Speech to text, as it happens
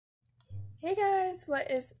Hey guys, what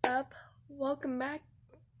is up? Welcome back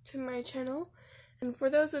to my channel. And for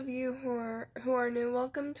those of you who are new,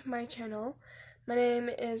 welcome to my channel. My name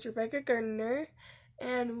is Rebecca Gardner,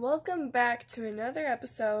 and welcome back to another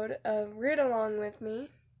episode of Read Along with Me.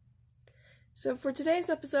 So for today's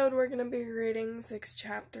episode, we're going to be reading 6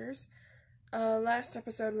 chapters. Last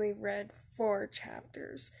episode we read 4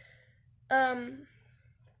 chapters.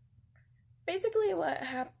 Basically what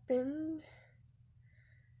happened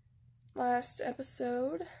last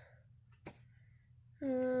episode.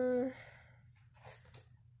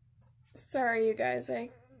 Sorry you guys, I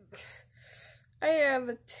have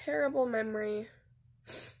a terrible memory.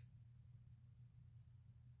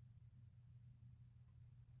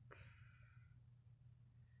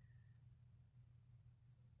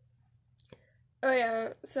 Oh yeah,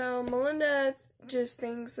 so Melinda just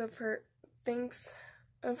thinks of her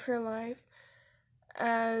life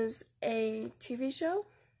as a TV show.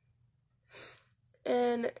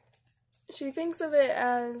 And she thinks of it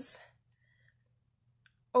as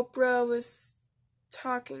Oprah was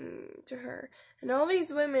talking to her. And all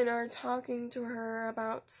these women are talking to her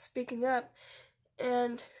about speaking up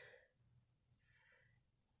and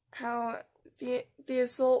how the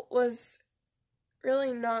assault was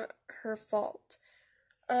really not her fault.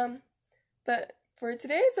 But for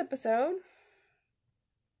today's episode,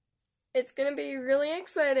 it's going to be really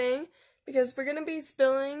exciting because we're going to be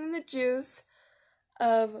spilling the juice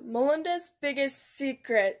of Melinda's biggest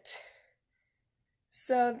secret.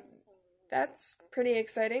 So that's pretty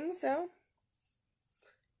exciting. So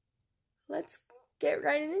let's get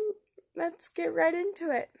right into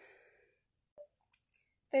it.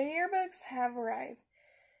 The yearbooks have arrived.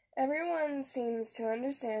 Everyone seems to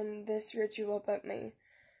understand this ritual but me.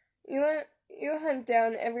 You hunt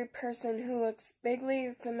down every person who looks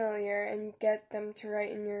vaguely familiar and get them to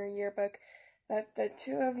write in your yearbook that the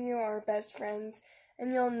two of you are best friends,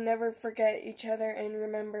 and you'll never forget each other and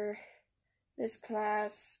remember this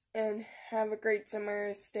class and have a great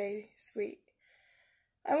summer. Stay sweet.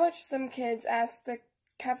 I watched some kids ask the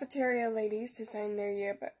cafeteria ladies to sign their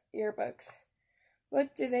yearbooks.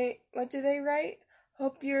 What do they write?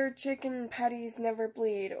 Hope your chicken patties never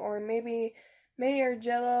bleed, or maybe may your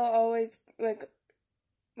jello always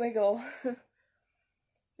wiggle.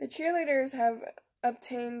 The cheerleaders have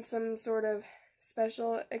obtained some sort of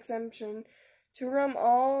special exemption to roam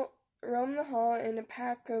the hall in a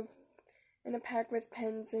pack with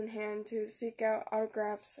pens in hand to seek out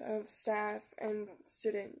autographs of staff and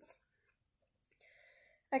students.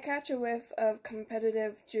 I catch a whiff of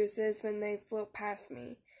competitive juices when they float past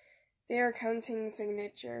me. They are counting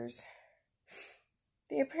signatures.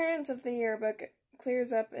 The appearance of the yearbook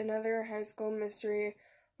clears up another high school mystery,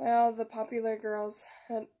 while the popular girls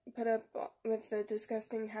had put up with the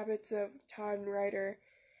disgusting habits of Todd Ryder.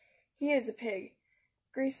 He is a pig.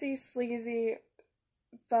 Greasy, sleazy,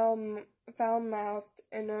 foul-mouthed,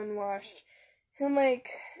 and unwashed. He'll make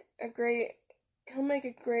a great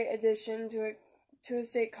addition to a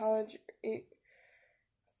state college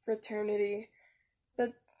fraternity.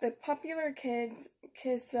 But the popular kids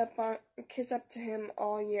kiss up to him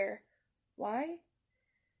all year. Why?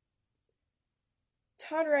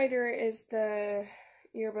 Todd Ryder is the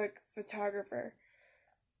yearbook photographer.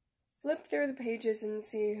 Flip through the pages and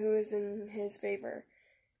see who is in his favor.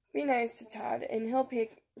 Be nice to Todd, and he'll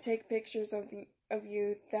take pictures of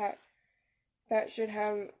you that should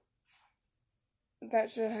have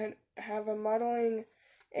a modeling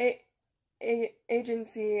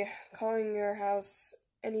agency calling your house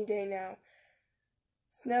any day now.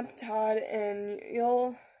 Snub Todd, and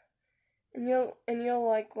you'll look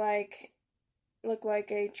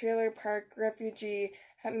like a trailer park refugee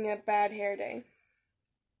having a bad hair day.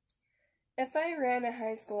 If I ran a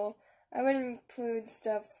high school, I would include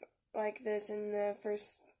stuff like this in the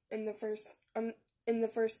first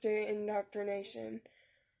day indoctrination.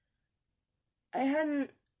 I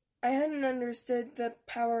hadn't understood the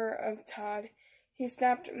power of Todd. He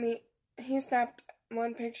snapped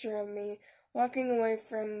one picture of me walking away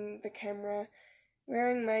from the camera,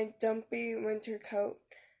 wearing my dumpy winter coat,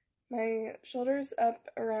 my shoulders up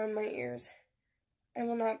around my ears. I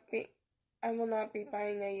will not be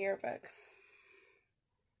buying a yearbook.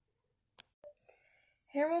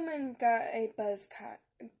 Hairwoman got a buzz cut.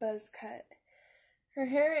 Her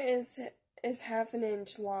hair is half an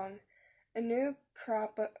inch long, a new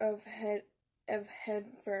crop of head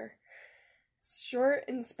fur, short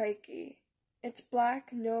and spiky. It's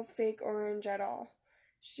black, no fake orange at all.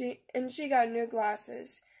 She got new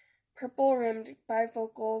glasses, purple-rimmed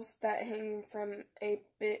bifocals that hang from a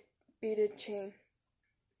beaded chain.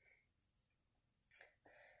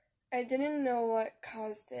 I didn't know what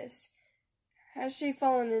caused this. Has she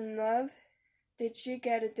fallen in love? Did she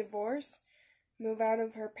get a divorce? Move out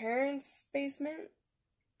of her parents' basement?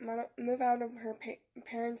 Move out of her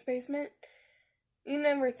parents' basement? You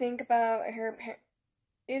never think about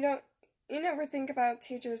you never think about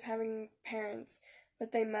teachers having parents,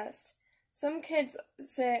 but they must. Some kids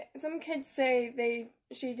say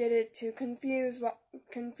she did it to confuse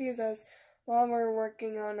us while we're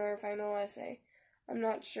working on our final essay. I'm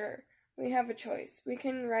not sure. We have a choice. We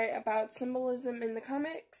can write about symbolism in the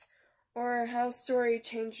comics, or how story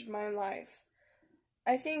changed my life.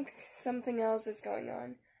 I think something else is going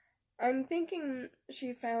on. I'm thinking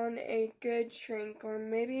she found a good shrink, or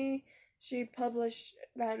maybe she published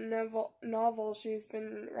that novel she's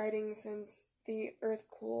been writing since the earth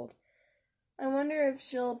cooled. I wonder if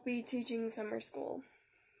she'll be teaching summer school.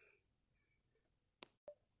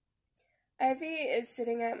 Ivy is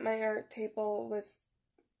sitting at my art table with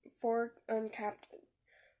four uncapped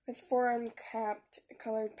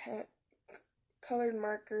colored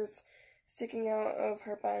markers sticking out of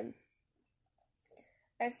her bun.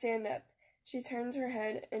 I stand up. She turns her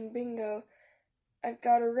head, and bingo, I've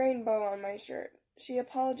got a rainbow on my shirt. She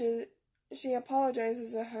apologizes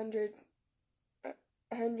 100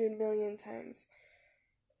 million times.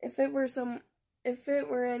 If it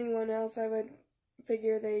were anyone else, I would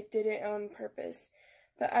figure they did it on purpose.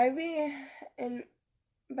 But Ivy and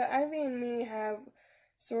me have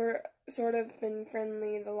sort of been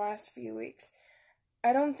friendly the last few weeks.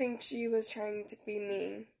 I don't think she was trying to be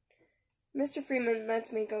mean. Mr. Freeman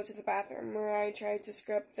lets me go to the bathroom, where I try to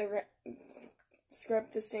scrub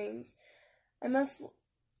the stains. I must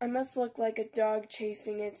look like a dog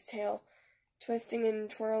chasing its tail, twisting and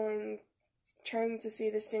twirling, trying to see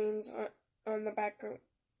the stains on my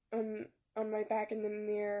back in the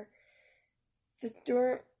mirror. The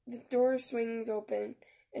door swings open.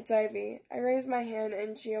 It's Ivy. I raise my hand,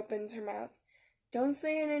 and she opens her mouth. Don't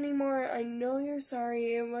say it anymore. I know you're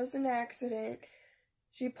sorry. It was an accident.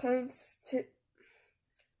 She points to...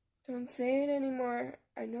 Don't say it anymore.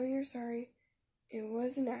 I know you're sorry. It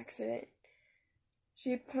was an accident.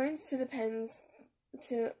 She points to the pens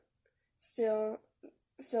still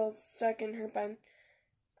stuck in her bun.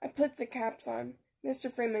 I put the caps on.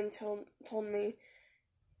 Mr. Freeman told me.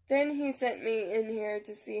 Then he sent me in here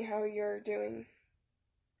to see how you're doing.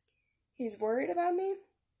 He's worried about me?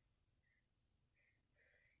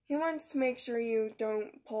 He wants to make sure you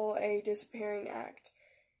don't pull a disappearing act.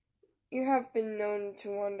 You have been known to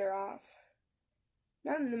wander off.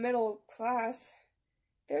 Not in the middle class.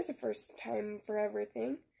 There's a first time for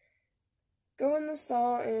everything. Go in the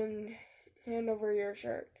stall and hand over your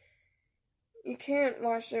shirt. You can't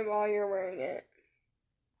wash it while you're wearing it.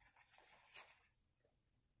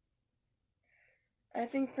 I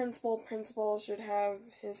think Principal should have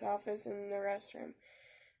his office in the restroom.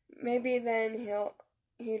 Maybe then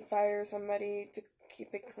he'd fire somebody to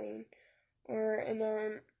keep it clean, or an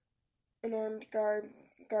armed guard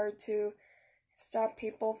to stop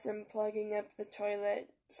people from plugging up the toilet,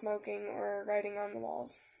 smoking, or writing on the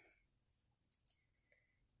walls.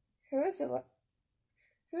 Who is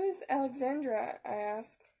Alexandra? I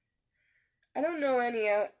ask. I don't know any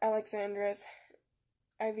Alexandras,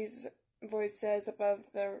 Ivy's voice says above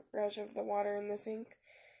the rush of the water in the sink.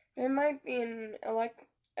 There might be an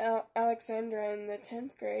Alexandra in the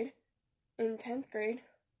 10th grade. In 10th grade?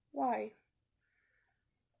 Why?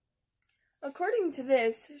 According to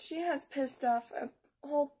this, she has pissed off a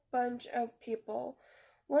whole bunch of people.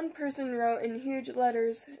 One person wrote in huge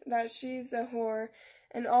letters that she's a whore,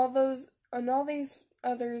 and all these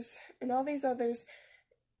others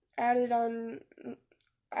added on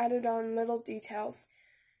little details.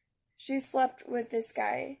 She slept with this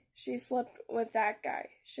guy. She slept with that guy.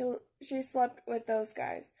 She slept with those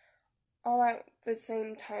guys, all at the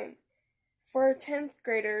same time. For a 10th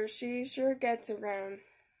grader, she sure gets around.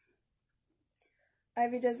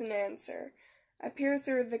 Ivy doesn't answer. I peer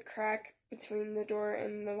through the crack between the door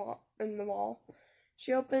and the wall.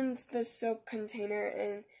 She opens the soap container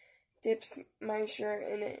and dips my shirt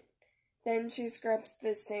in it. Then she scrubs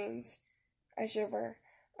the stains. I shiver.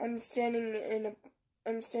 I'm standing in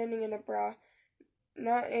a bra,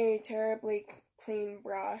 not a terribly clean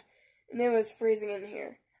bra, and it was freezing in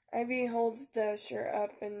here. Ivy holds the shirt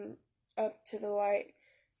up to the light,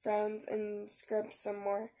 frowns, and scrubs some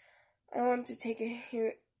more. I want to take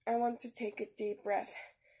a deep breath,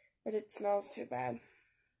 but it smells too bad.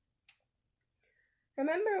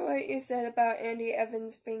 Remember what you said about Andy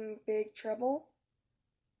Evans being big trouble?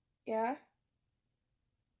 Yeah?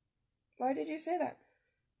 Why did you say that?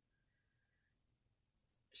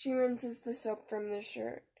 She rinses the soap from the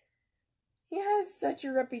shirt. He has such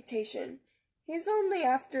a reputation. He's only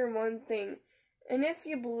after one thing, And if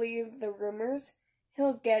you believe the rumors,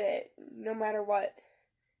 he'll get it, no matter what.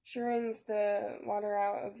 She wrings the water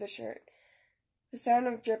out of the shirt. The sound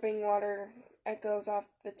of dripping water echoes off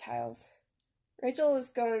the tiles. Rachel is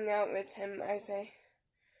going out with him, I say.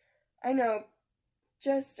 I know.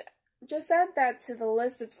 Just add that to the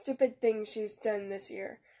list of stupid things she's done this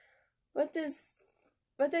year. What does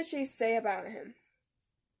she say about him?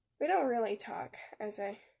 We don't really talk, I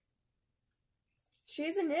say.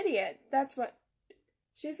 She's an idiot, that's what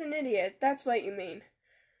you mean.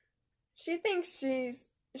 She thinks she's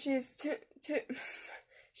too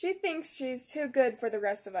she thinks she's too good for the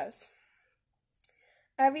rest of us.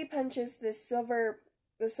 Abby punches the silver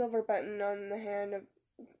button on the hand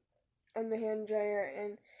dryer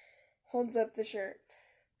and holds up the shirt.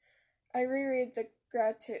 I reread the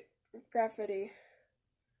graffiti.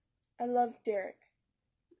 I love Derek.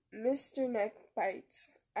 Mr. Neck bites.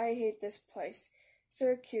 I hate this place.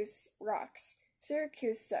 Syracuse rocks.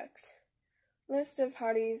 Syracuse sucks. List of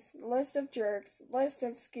hotties, list of jerks, list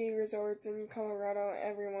of ski resorts in Colorado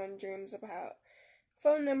everyone dreams about.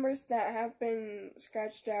 Phone numbers that have been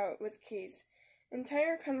scratched out with keys.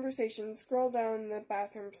 Entire conversations scroll down the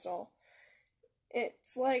bathroom stall.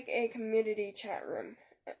 It's like a community chat room.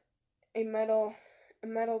 A metal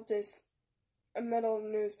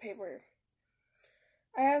newspaper.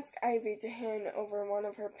 I ask Ivy to hand over one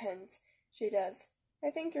of her pens. She does. I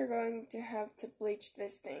think you're going to have to bleach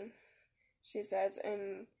this thing, she says,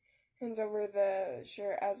 and hands over the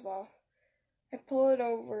shirt as well. I pull it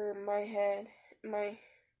over my head.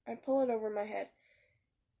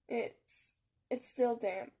 It's still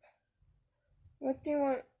damp. What did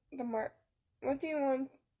you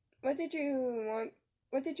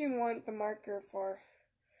want the marker for?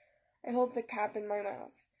 I hold the cap in my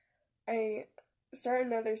mouth. I start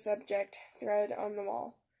another subject thread on the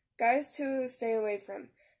wall. Guys to stay away from.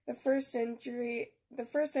 The first entry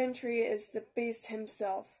is the beast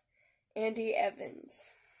himself, Andy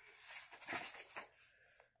Evans.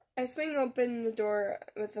 I swing open the door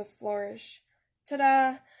with a flourish.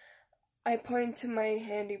 Ta-da! I point to my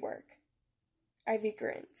handiwork. Ivy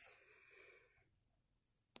grins.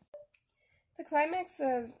 The climax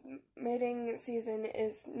of mating season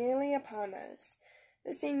is nearly upon us.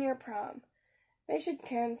 The senior prom. They should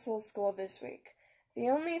cancel school this week. The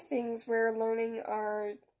only things we're learning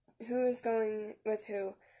are who is going with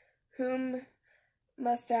whom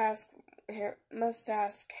must ask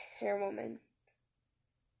Hairwoman,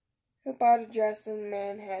 who bought a dress in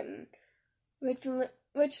Manhattan, which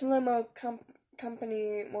limo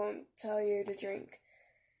company won't tell you to drink.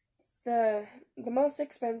 The most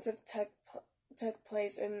expensive took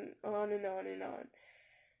place, and on and on and on.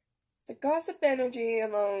 The gossip energy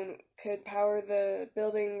alone could power the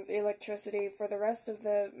building's electricity for the rest of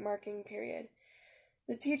the marking period.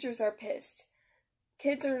 The teachers are pissed.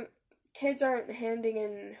 Kids aren't handing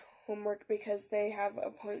in homework because they have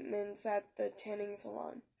appointments at the tanning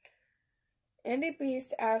salon. Andy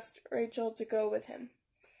Beast asked Rachel to go with him.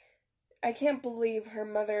 I can't believe her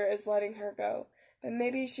mother is letting her go, but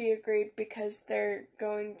maybe she agreed because they're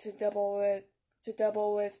going to double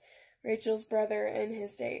with Rachel's brother and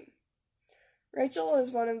his date. Rachel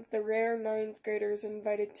is one of the rare 9th graders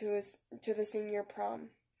invited to the senior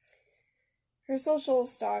prom. Her social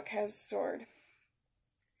stock has soared.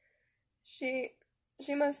 She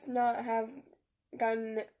must not have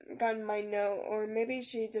gotten my note, or maybe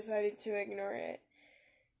she decided to ignore it.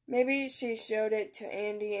 Maybe she showed it to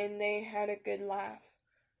Andy and they had a good laugh.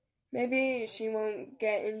 Maybe she won't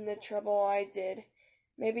get in the trouble I did.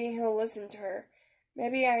 Maybe he'll listen to her.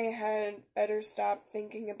 Maybe I had better stop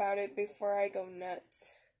thinking about it before I go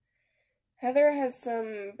nuts. Heather has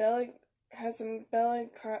some belly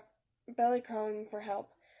crawling for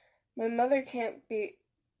help. My mother can't believe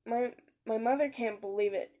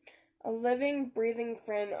it. A living, breathing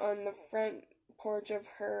friend on the front porch of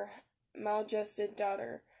her maladjusted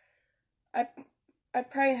daughter. I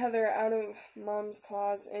pry Heather out of Mom's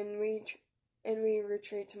claws and we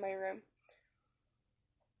retreat to my room.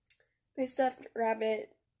 My stuffed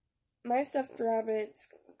rabbits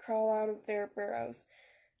crawl out of their burrows,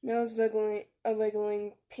 nose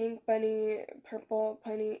wiggling, pink bunny, purple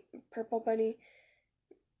bunny,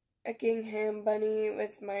 a gingham bunny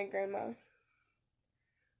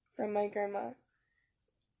from my grandma.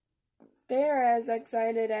 They are as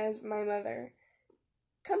excited as my mother.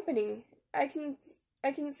 Company. I can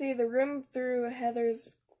see the room through Heather's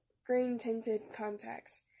green-tinted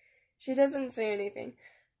contacts. She doesn't say anything.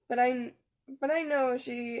 But I know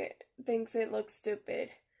she thinks it looks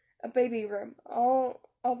stupid. A baby room. All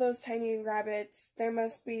those tiny rabbits. There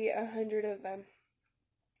must be 100 of them.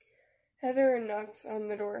 Heather knocks on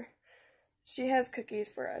the door. She has cookies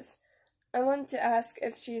for us. I want to ask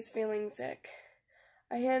if she's feeling sick.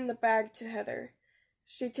 I hand the bag to Heather.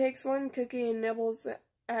 She takes one cookie and nibbles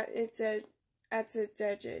at its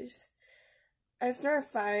edges. I snarf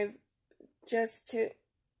 5 just to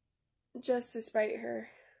spite her.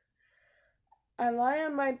 I lie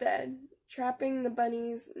on my bed, trapping the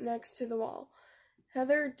bunnies next to the wall.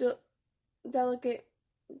 Heather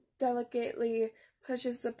delicately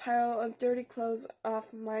pushes the pile of dirty clothes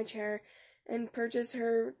off my chair and perches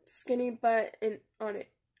her skinny butt on it.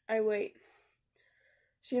 I wait.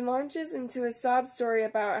 She launches into a sob story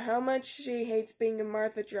about how much she hates being a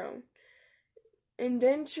Martha drone.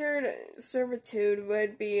 Indentured servitude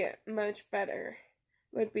would be better.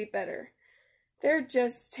 They're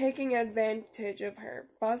just taking advantage of her,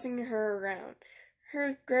 bossing her around.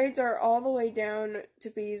 Her grades are all the way down to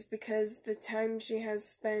B's because the time she has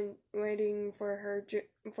spent waiting for her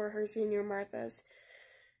senior Marthas.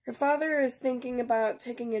 Her father is thinking about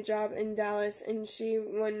taking a job in Dallas, and she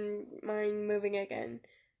wouldn't mind moving again.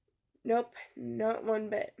 Nope, not one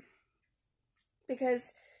bit.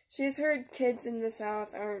 Because she's heard kids in the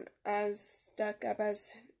South aren't as stuck up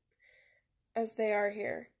as they are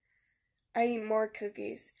here. I eat more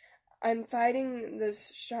cookies. I'm fighting the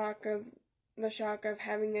shock of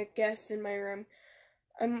having a guest in my room.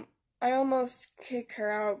 I almost kick her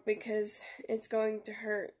out because it's going to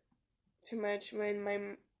hurt too much when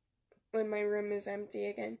my room is empty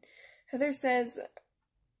again. Heather says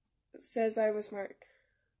I was smart.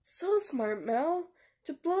 So smart, Mel,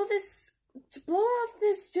 to blow off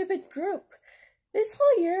this stupid group. This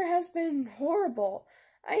whole year has been horrible.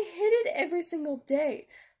 I hated every single day,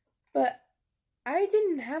 but I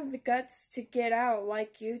didn't have the guts to get out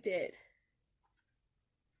like you did.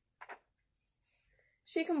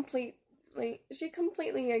 She completely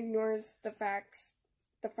ignores the fact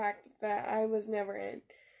that I was never in,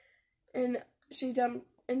 and that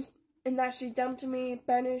she dumped me,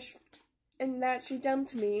 banished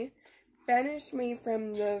me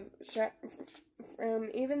from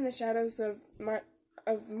even the shadows of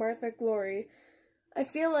Martha Glory. I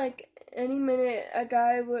feel like any minute a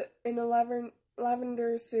guy in a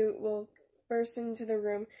lavender suit will burst into the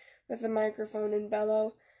room with a microphone and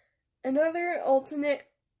bellow, "Another alternate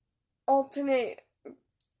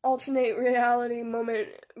reality moment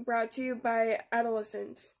brought to you by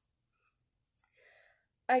adolescents."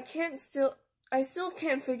 I still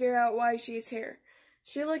can't figure out why she's here.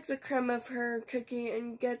 She licks a crumb of her cookie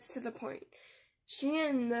and gets to the point. She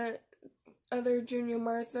and the other junior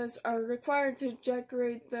Marthas are required to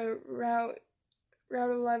decorate the Route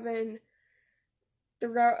 11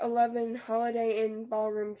 Holiday Inn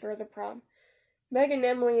ballroom for the prom. Megan,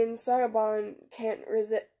 Emily, and Sarabon can't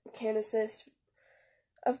assist.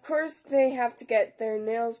 Of course, they have to get their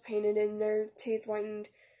nails painted and their teeth whitened.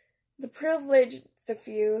 The privileged, the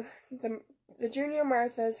few, the junior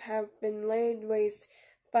Marthas have been laid waste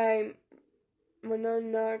by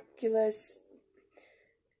monoculous,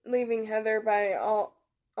 leaving Heather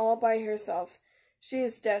all by herself. She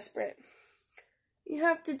is desperate. You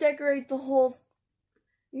have to decorate the whole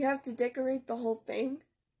thing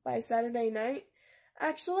by Saturday night.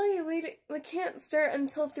 Actually, we can't start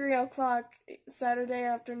until 3 o'clock Saturday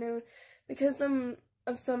afternoon because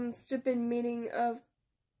of some stupid meeting of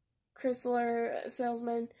Chrysler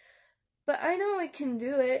salesmen. But I know we can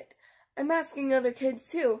do it. I'm asking other kids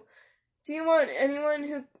too. Do you know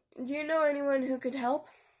anyone who could help?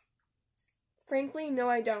 Frankly, no,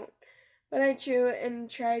 I don't. But I chew and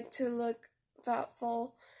try to look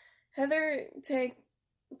thoughtful. Heather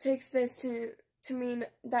takes this to mean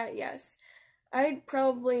that yes, I'd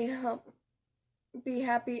be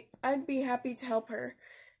happy to help her.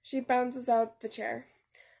 She bounces out the chair.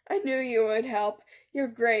 I knew you would help. You're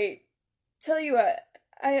great. Tell you what,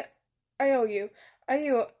 I owe you. I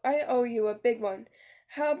owe you a big one.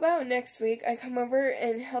 How about next week I come over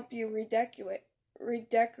and help you redecorate?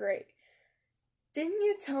 Didn't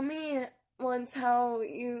you tell me once how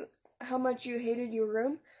much you hated your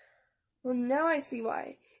room? Well, now I see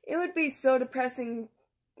why. It would be so depressing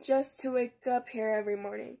just to wake up here every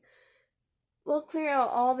morning. We'll clear out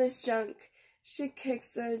all this junk. She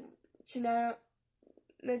kicks the chenille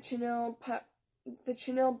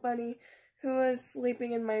bunny who was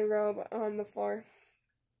sleeping in my robe on the floor.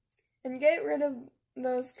 And get rid of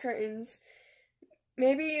those curtains.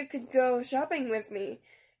 Maybe you could go shopping with me.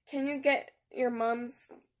 Can you get your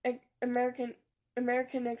mom's American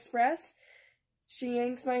Express? She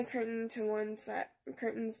yanks my curtains to one side.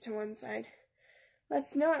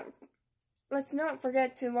 Let's not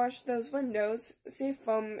forget to wash those windows.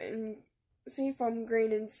 Seafoam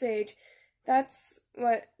green and sage. That's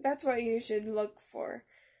what you should look for.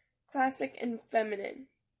 classic and feminine.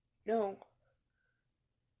 No.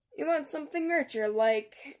 You want something richer,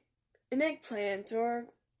 like an eggplant or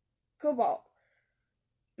cobalt.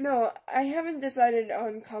 No, I haven't decided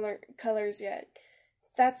on colors yet.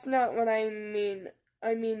 That's not what I mean.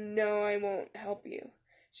 I mean, no, I won't help you.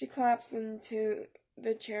 She claps into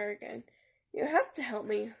the chair again. You have to help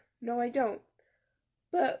me. No, I don't.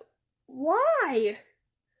 But why?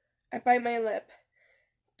 I bite my lip.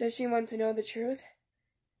 Does she want to know the truth?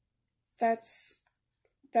 That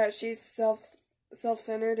she's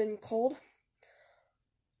self-centered and cold?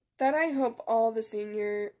 That I hope all the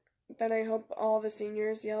seniors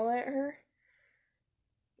yell at her?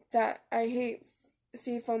 That I hate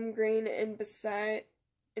seafoam green and besides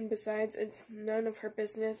it's none of her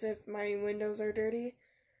business if my windows are dirty?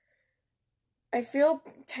 I feel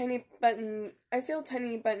tiny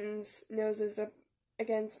buttons' noses up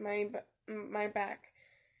against my back.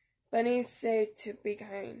 Bunnies say to be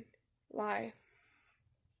kind. Lie.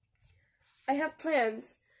 I have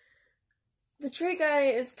plans. The tree guy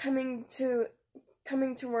is coming to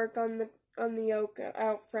work on the oak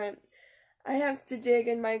out front. I have to dig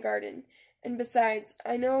in my garden, and besides,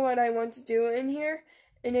 I know what I want to do in here,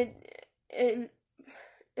 and it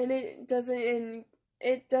doesn't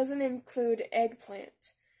include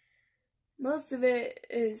eggplant. Most of it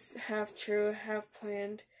is half true, half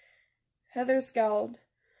planned. Heather scowls.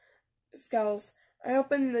 I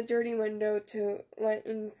open the dirty window to let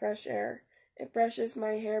in fresh air. It brushes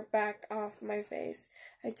my hair back off my face.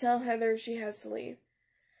 I tell Heather she has to leave.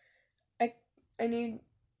 I need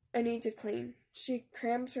to clean. She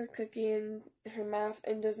crams her cookie in her mouth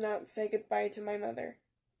and does not say goodbye to my mother.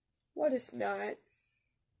 What a snot.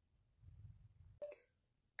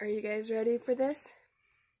 Are you guys ready for this?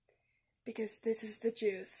 Because this is the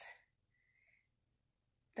juice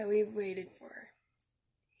that we've waited for.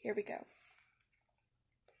 Here we go.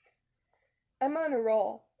 I'm on a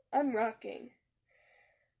roll. I'm rocking.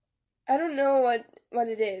 I don't know what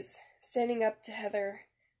it is. Standing up to Heather,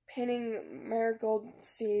 painting marigold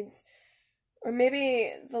seeds, or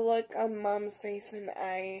maybe the look on Mom's face when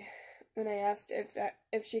I asked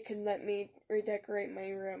if she could let me redecorate my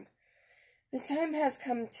room. The time has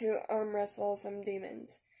come to arm wrestle some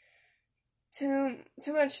demons. Too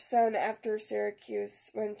much sun after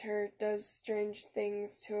Syracuse winter does strange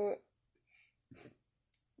things to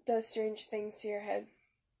your head.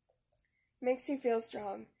 Makes you feel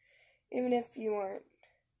strong, even if you aren't.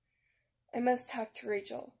 I must talk to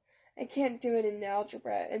Rachel. I can't do it in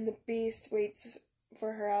algebra, and the beast waits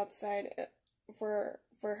for her outside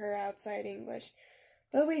English.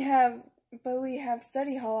 But we have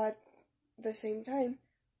study hall at the same time.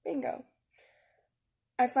 Bingo.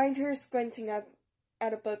 I find her squinting at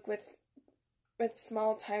a book with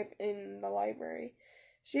small type in the library.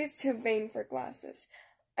 She's too vain for glasses.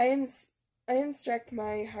 I instruct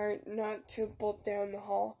my heart not to bolt down the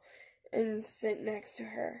hall and sit next to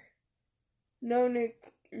her. No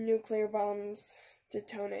nuclear bombs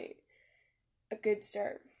detonate. A good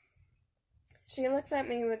start. She looks at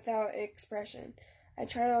me without expression. I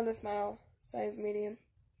try on a smile, size medium.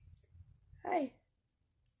 Hi.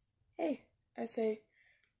 Hey, I say.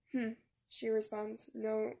 She responds.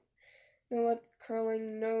 No lip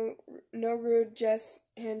curling, no rude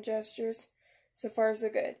hand gestures. So far, so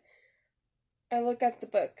good. I look at the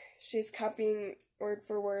book she's copying word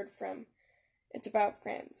for word from. It's about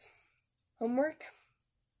France. Homework?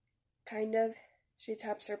 Kind of. She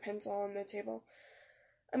taps her pencil on the table.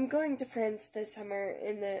 I'm going to France this summer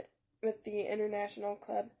with the international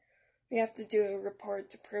club. We have to do a report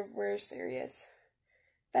to prove we're serious.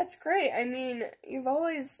 That's great. I mean, you've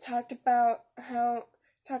always talked about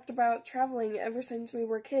traveling ever since we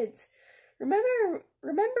were kids. Remember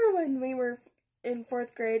when we were in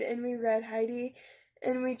 4th grade and we read Heidi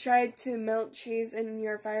and we tried to melt cheese in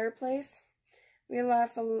your fireplace? We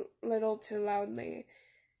laugh a little too loudly.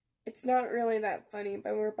 It's not really that funny,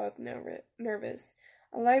 but we're both nervous.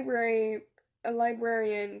 A librarian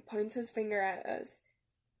points his finger at us.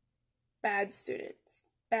 Bad students.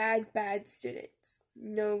 Bad students.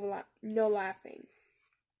 No laughing.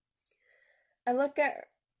 I look at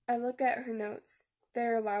her notes.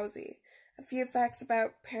 They're lousy. A few facts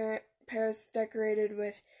about Paris decorated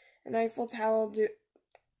with an Eiffel Tower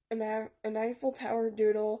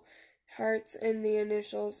doodle, hearts, and the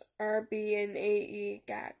initials R, B, and AE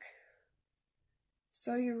GAC.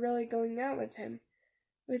 So you're really going out with him?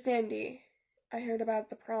 With Andy. I heard about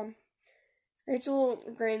the prom. Rachel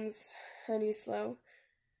grins honey slow.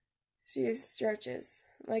 She stretches,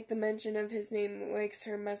 like the mention of his name wakes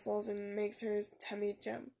her muscles and makes her tummy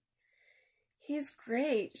jump. He's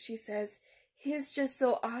great, she says. He's just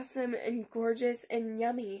so awesome and gorgeous and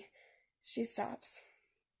yummy. She stops.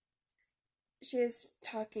 She is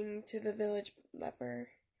talking to the village leper.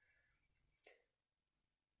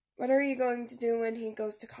 What are you going to do when he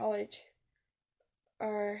goes to college?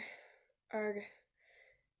 Arg.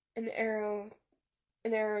 An arrow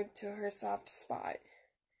to her soft spot.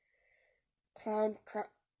 Clouds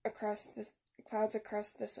across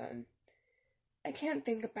the sun. I can't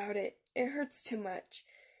think about it. It hurts too much.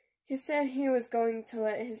 He said he was going to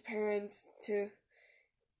let his parents to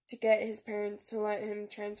get his parents to let him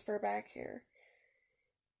transfer back here.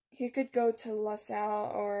 He could go to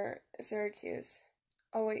LaSalle or Syracuse.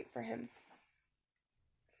 I'll wait for him.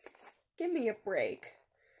 Give me a break.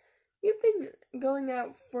 You've been going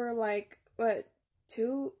out for like, what,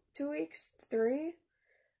 two weeks? 3?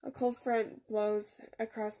 A cold front blows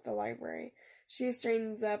across the library. She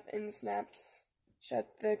straightens up and snaps shut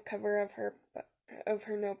the cover of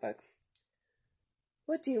her notebook.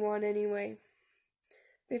 What do you want anyway?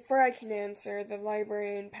 Before I can answer, the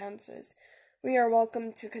librarian pounces. We are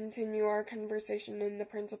welcome to continue our conversation in the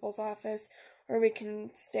principal's office, or we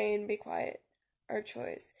can stay and be quiet. Our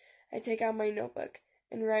choice. I take out my notebook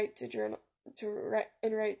and write to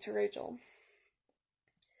Rachel.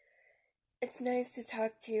 It's nice to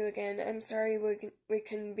talk to you again. I'm sorry we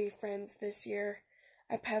couldn't be friends this year.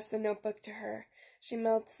 I pass the notebook to her. She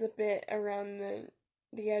melts a bit around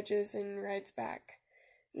the edges and writes back.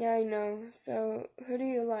 Yeah, I know. So, who do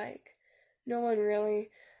you like? No one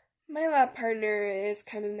really. My lab partner is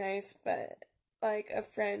kind of nice, but like a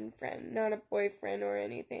friend, not a boyfriend or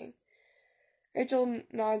anything. Rachel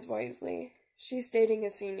nods wisely. She's dating a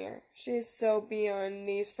senior. She is so beyond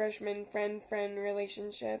these freshman friend-friend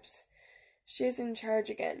relationships. She is in charge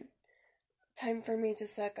again. Time for me to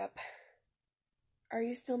suck up. Are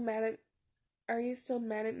you still mad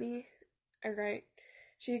at me? I write.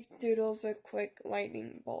 She doodles a quick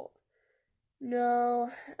lightning bolt.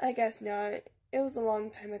 No, I guess not. It was a long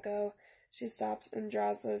time ago. She stops and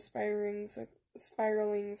draws a spiraling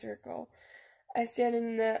circle. I stand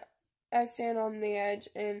on the edge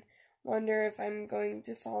and wonder if I'm going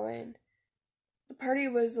to fall in. The party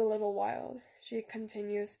was a little wild, she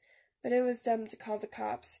continues, but it was dumb to call the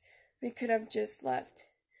cops. We could have just left.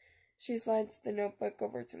 She slides the notebook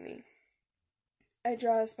over to me. I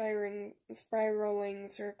draw a spiraling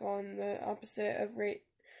circle in the opposite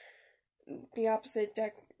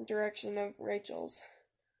direction of Rachel's.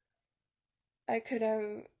 I could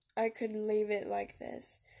leave it like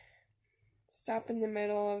this. Stop in the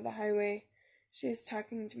middle of the highway. She's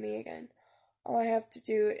talking to me again. All I have to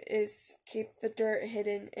do is keep the dirt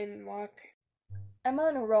hidden and walk. I'm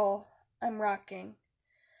on a roll. I'm rocking.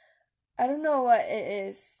 I don't know what it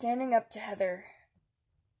is. Standing up to Heather.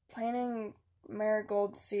 Planting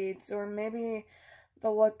marigold seeds, or maybe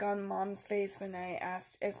the look on Mom's face when I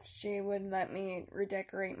asked if she would let me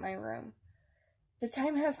redecorate my room. The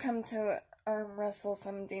time has come to arm wrestle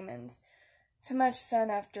some demons. Too much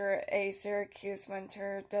sun after a Syracuse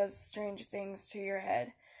winter does strange things to your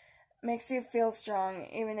head. Makes you feel strong,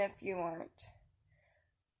 even if you aren't.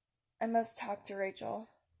 I must talk to Rachel.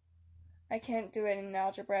 I can't do it in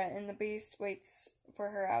algebra, and the beast waits for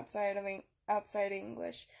her outside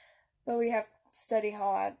English. But we have study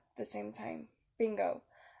hall at the same time. Bingo.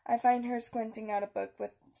 I find her squinting at a book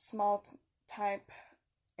with small type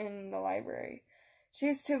in the library.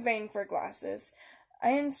 She's too vain for glasses.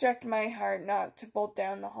 I instruct my heart not to bolt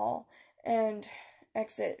down the hall and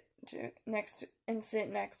sit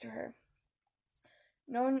next to her.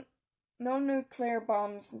 No nuclear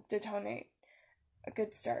bombs detonate. A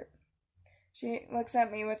good start. She looks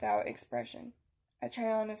at me without expression. I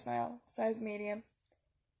try on a smile, size medium.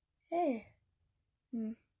 Hey.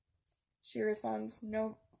 She responds,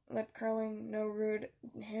 no lip curling, no rude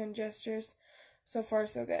hand gestures. So far,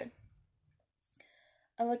 so good.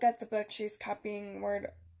 I look at the book she's copying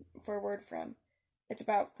word for word from. It's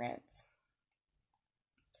about France.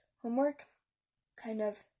 Homework? Kind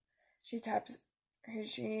of. She taps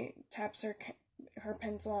her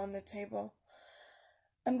pencil on the table.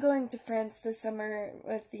 I'm going to France this summer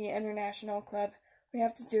with the International Club. We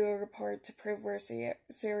have to do a report to prove we're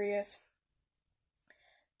serious.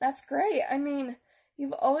 That's great. I mean,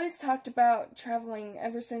 you've always talked about traveling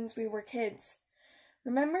ever since we were kids.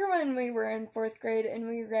 Remember when we were in 4th grade and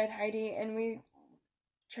we read Heidi and we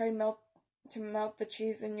tried to melt the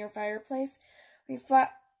cheese in your fireplace? We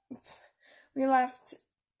laughed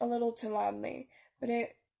a little too loudly, but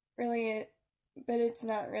it's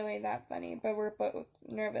not really that funny, but we're both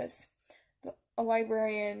nervous. A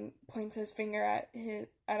librarian points his finger at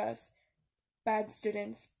us. Bad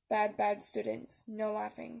students, bad students, no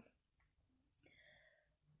laughing.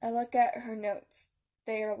 I look at her notes.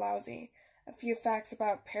 They are lousy. A few facts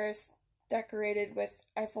about Paris decorated with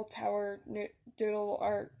Eiffel Tower doodle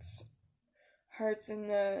hearts in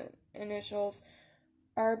the initials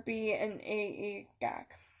RB and AE GAC.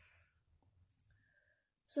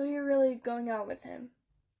 So you're really going out with him?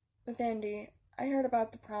 With Andy. I heard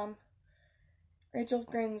about the prom. Rachel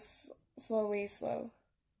grins slowly,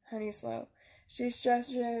 honey slow. She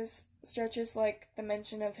stretches like the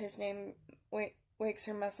mention of his name wakes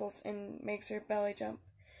her muscles and makes her belly jump.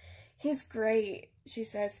 He's great, she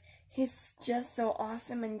says. He's just so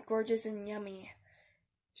awesome and gorgeous and yummy.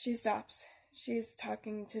 She stops. She's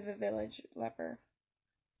talking to the village leper.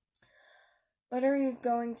 What are you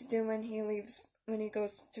going to do when he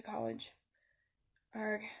goes to college?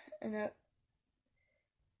 Arg, an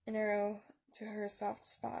arrow to her soft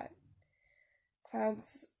spot.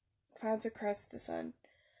 Clouds across the sun.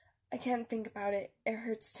 I can't think about it. It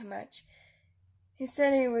hurts too much. He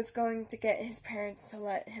said he was going to get his parents to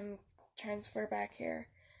let him transfer back here.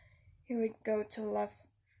 He would go to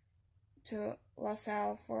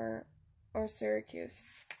LaSalle or Syracuse.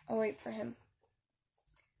 I'll wait for him.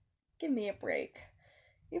 Give me a break.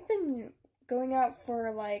 You've been going out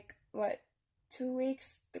for 2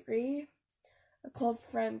 weeks? 3? A cold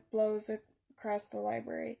front blows across the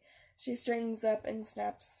library. She straightens up and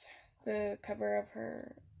snaps the cover of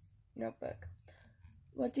her notebook.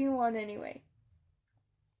 What do you want anyway?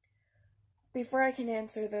 Before I can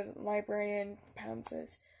answer, the librarian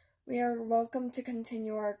pounces. We are welcome to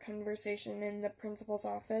continue our conversation in the principal's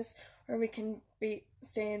office, or we can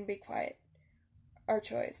stay and be quiet. Our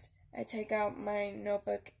choice. I take out my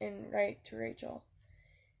notebook and write to Rachel.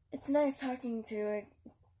 It's nice talking to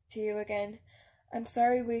you again. I'm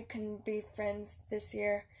sorry we couldn't be friends this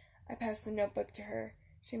year. I pass the notebook to her.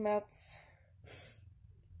 She melts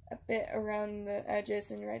a bit around the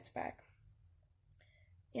edges and writes back.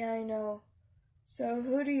 Yeah, I know. So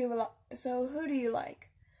who do you like?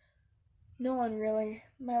 No one really.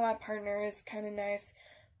 My lab partner is kind of nice,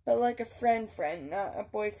 but like a friend, not a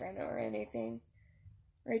boyfriend or anything.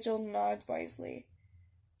 Rachel nods wisely.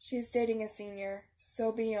 She's dating a senior,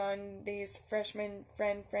 so beyond these freshman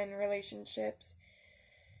friend relationships.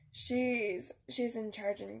 She's in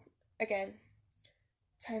charge again.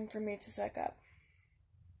 Time for me to suck up.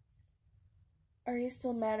 Are you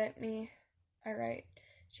still mad at me? I write.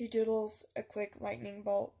 She doodles a quick lightning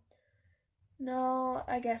bolt. No,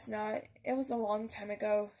 I guess not. It was a long time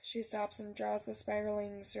ago. She stops and draws a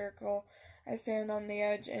spiraling circle. I stand on the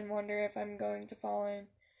edge and wonder if I'm going to fall in.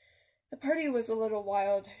 The party was a little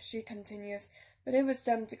wild, she continues, but it was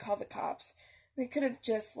dumb to call the cops. We could have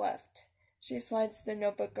just left. She slides the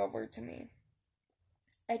notebook over to me.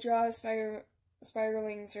 I draw a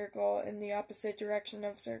spiraling circle in the opposite direction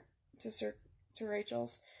to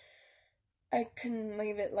Rachel's. I couldn't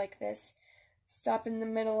leave it like this. Stop in the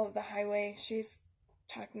middle of the highway. She's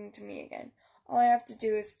talking to me again. All I have to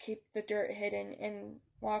do is keep the dirt hidden and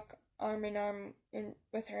walk arm in arm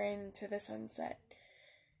with her into the sunset.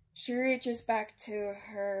 She reaches back to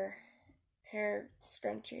her hair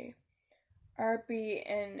scrunchie. RB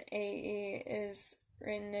and AE is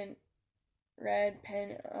written in red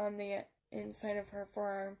pen on the inside of her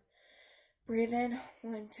forearm. Breathe in,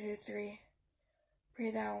 1, 2, 3.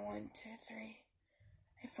 Breathe out, 1, 2, 3.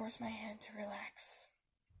 I force my hand to relax.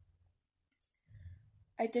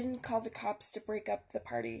 I didn't call the cops to break up the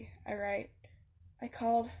party, I write. I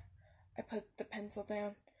called. I put the pencil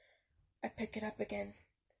down. I pick it up again.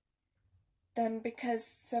 Then, because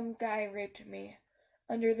some guy raped me,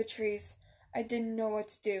 under the trees, I didn't know what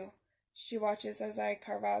to do. She watches as I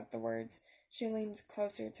carve out the words. She leans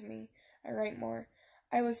closer to me. I write more.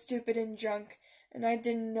 I was stupid and drunk, and I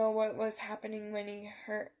didn't know what was happening when he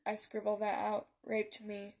hurt. I scribble that out. Raped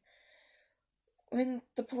me. When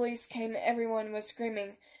the police came, everyone was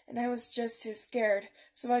screaming, and I was just too scared,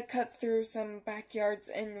 so I cut through some backyards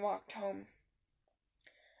and walked home.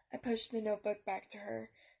 I push the notebook back to her.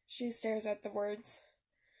 She stares at the words.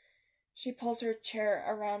 She pulls her chair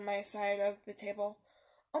around my side of the table.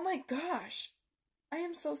 Oh my gosh! I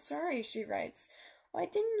am so sorry, she writes. Why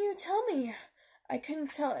didn't you tell me? I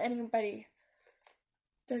couldn't tell anybody.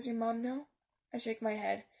 Does your mom know? I shake my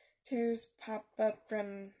head. Tears pop up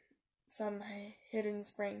from some hidden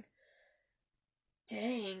spring.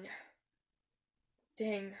 Dang.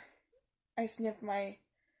 I sniff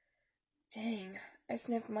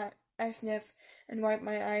and wipe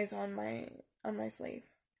my eyes on my sleeve.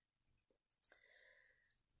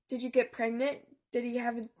 Did you get pregnant? Did he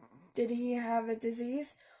have a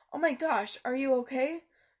disease? Oh my gosh, are you okay?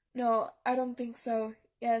 No, I don't think so.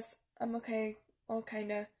 Yes, I'm okay. Well,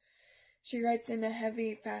 kinda. She writes in a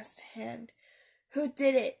heavy, fast hand. Who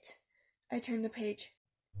did it? I turn the page.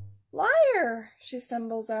 Liar! She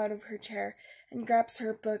stumbles out of her chair and grabs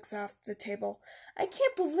her books off the table. I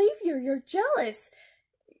can't believe you. You're jealous.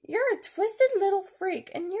 You're a twisted little freak,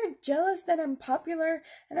 and you're jealous that I'm popular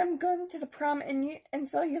and I'm going to the prom, and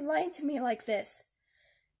so you lied to me like this.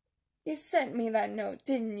 You sent me that note,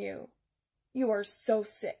 didn't you? You are so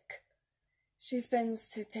sick. She spins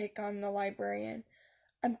to take on the librarian.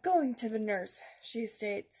 I'm going to the nurse, she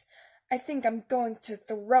states. I think I'm going to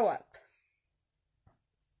throw up.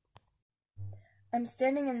 I'm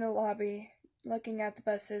standing in the lobby, looking at the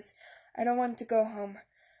buses. I don't want to go home.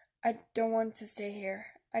 I don't want to stay here.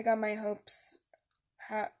 I got my hopes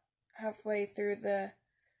up halfway through the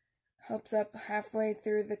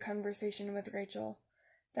conversation with Rachel.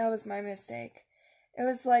 That was my mistake. It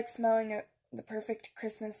was like smelling the perfect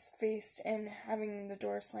Christmas feast and having the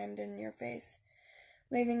door slammed in your face,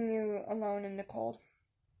 leaving you alone in the cold.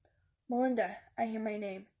 Melinda, I hear my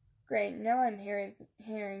name. Great, now I'm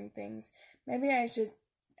hearing things. Maybe I should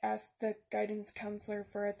ask the guidance counselor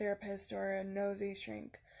for a therapist or a nosy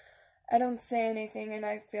shrink. I don't say anything and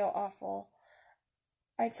I feel awful.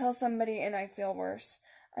 I tell somebody and I feel worse.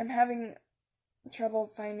 I'm having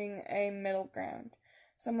trouble finding a middle ground.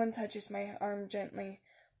 Someone touches my arm gently.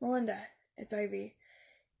 Melinda, it's Ivy.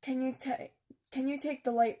 Can you take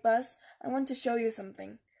the light bus? I want to show you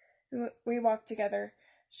something. We walk together.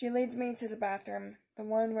 She leads me to the bathroom, the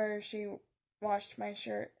one where she washed my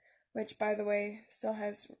shirt, which, by the way, still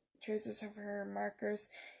has traces of her markers,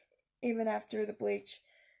 even after the bleach.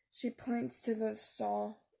 She points to the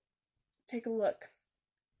stall. Take a look.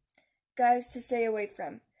 Guys to stay away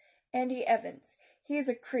from. Andy Evans. He's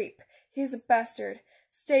a creep. He's a bastard.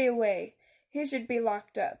 Stay away. He should be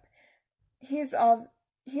locked up. He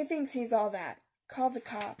thinks he's all that. Call the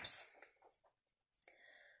cops.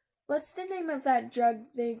 What's the name of that drug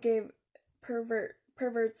they gave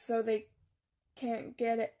perverts so they can't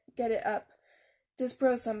get it up?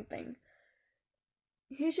 Dispro something.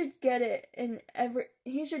 He should get it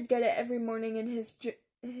every morning in his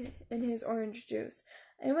orange juice.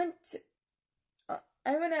 I went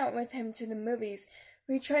out with him to the movies.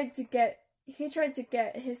 He tried to get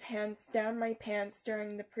his hands down my pants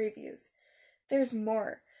during the previews. There's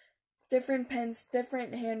more. Different pens,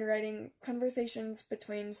 different handwriting, conversations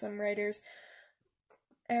between some writers,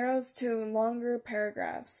 arrows to longer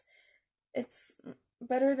paragraphs. It's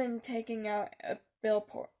better than taking out a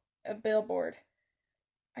billboard.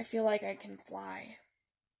 I feel like I can fly.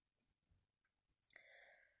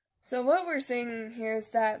 So what we're seeing here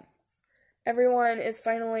is that everyone is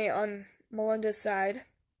finally on Melinda's side.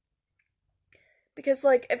 Because,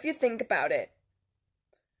 if you think about it,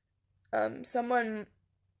 so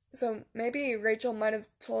maybe Rachel might have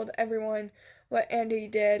told everyone what Andy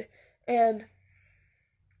did, and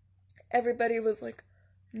everybody was like,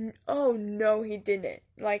 oh no, he didn't.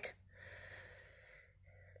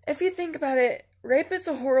 If you think about it, rape is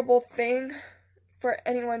a horrible thing for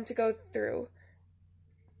anyone to go through.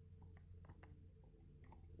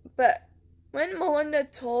 But when Melinda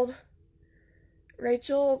told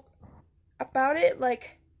Rachel about it,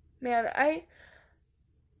 man, I'll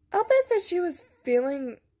bet that she was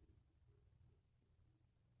feeling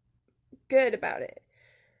good about it.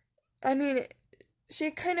 I mean,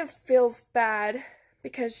 she kind of feels bad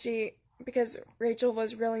because Rachel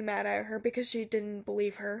was really mad at her because she didn't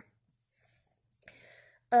believe her.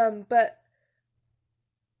 But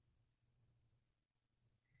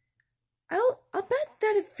I'll bet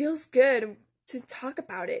that it feels good to talk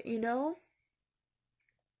about it, you know?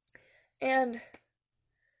 And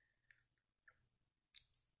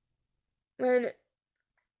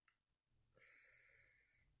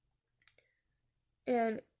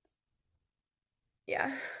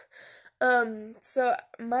yeah. So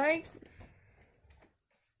my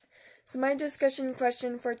discussion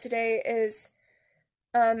question for today is,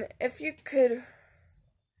 if you could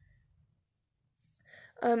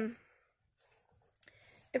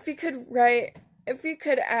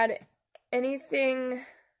add anything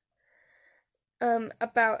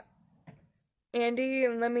about Andy,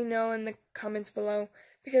 let me know in the comments below,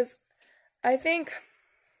 because I think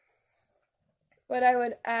what I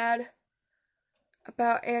would add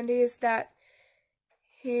about Andy is that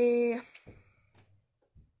he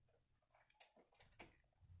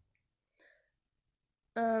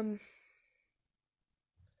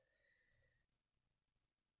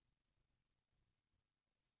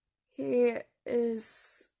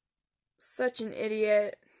is such an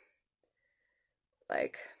idiot,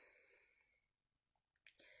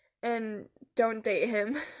 and don't date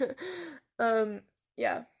him.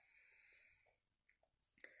 Yeah.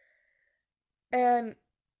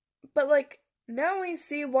 But now we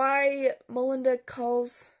see why Melinda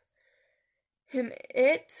calls him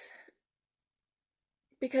it,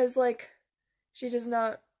 because, like, she does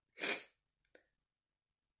not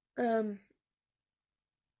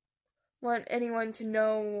want anyone to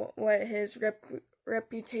know what his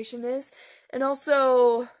reputation is. And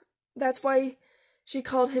also, that's why she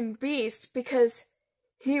called him Beast, because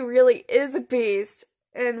he really is a beast,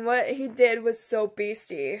 and what he did was so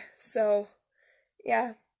beasty. So,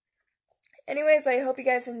 yeah. Anyways, I hope you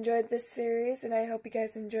guys enjoyed this series, and I hope you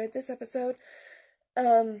guys enjoyed this episode.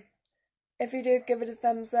 If you do, give it a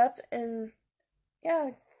thumbs up, and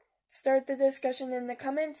yeah, start the discussion in the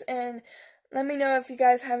comments, and let me know if you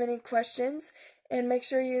guys have any questions, and make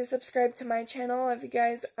sure you subscribe to my channel if you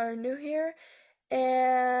guys are new here,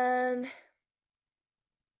 and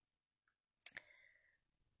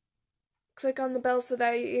click on the bell so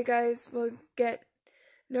that you guys will get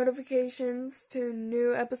notifications to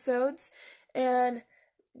new episodes. And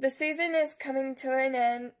the season is coming to an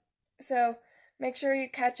end, so make sure you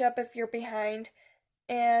catch up if you're behind.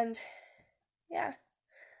 And yeah,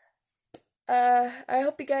 I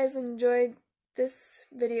hope you guys enjoyed this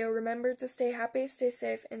video. Remember to stay happy, stay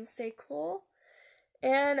safe, and stay cool.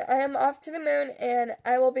 And I am off to the moon, and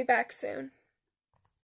I will be back soon.